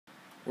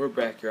we're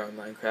back here on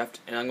Minecraft,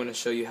 and I'm going to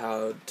show you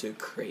how to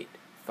create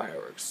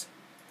fireworks.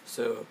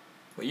 So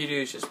what you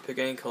do is just pick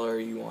any color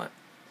you want.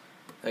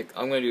 Like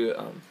I'm going to do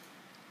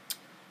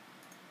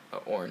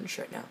orange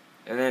right now,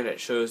 and then it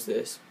shows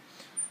this.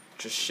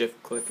 Just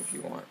shift click if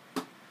you want,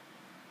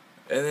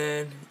 and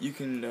then you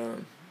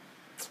can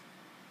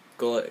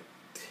go like,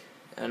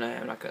 and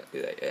I'm not going to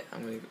do that yet.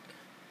 I'm going to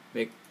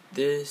make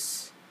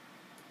this,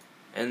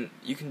 and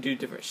you can do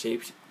different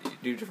shapes,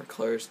 do different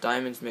colors.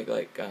 Diamonds make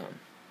like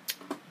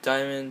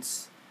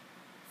diamonds,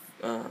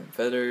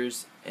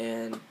 feathers,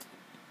 and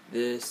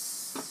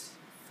this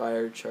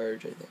fire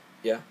charge, I think.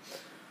 Yeah.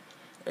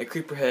 And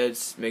creeper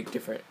heads make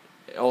different,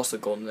 also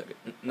golden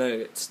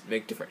nuggets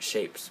make different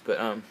shapes. But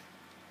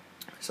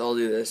so I'll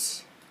do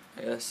this,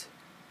 I guess,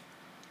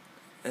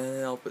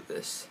 and I'll put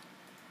this,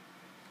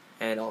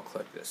 and I'll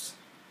collect this.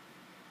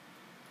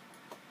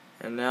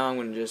 And now I'm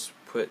gonna just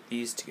put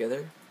these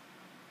together.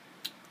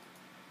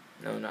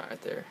 No, not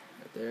right there.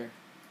 Right there.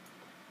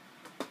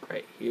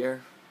 Right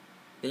here.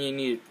 Then you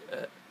need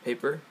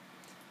paper,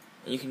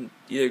 and you can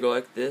either go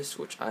like this,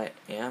 which I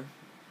am.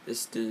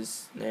 This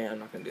does. Nah, I'm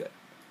not gonna do that.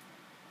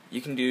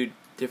 You can do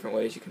different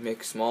ways. You can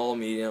make small,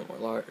 medium, or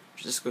large.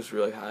 This goes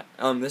really high.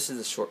 This is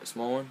a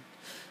small one.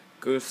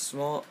 Go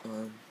small.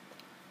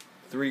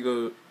 3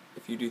 go.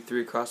 If you do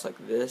 3 across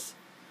like this,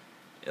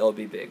 it'll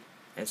be big.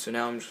 And so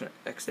now I'm just gonna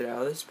exit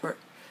out of this part.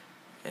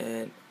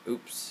 And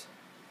oops.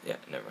 Yeah,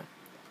 never mind.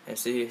 And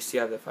so you see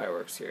I have the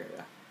fireworks here.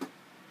 Yeah.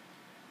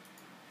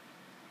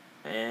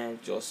 And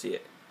you'll see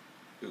it.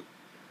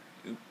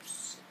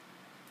 Oops.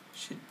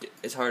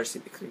 It's hard to see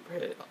the creeper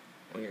head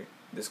when you're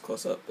this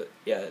close up, but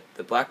yeah,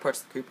 the black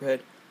part's the creeper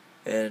head,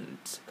 and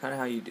it's kind of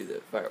how you do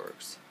the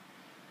fireworks.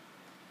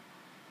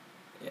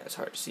 Yeah, it's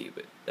hard to see,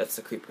 but that's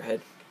the creeper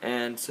head.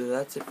 And so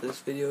that's it for this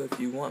video. If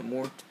you want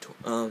more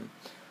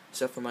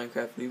stuff for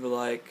Minecraft, leave a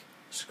like,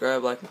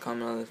 subscribe, like, and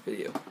comment on this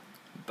video.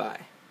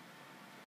 Bye.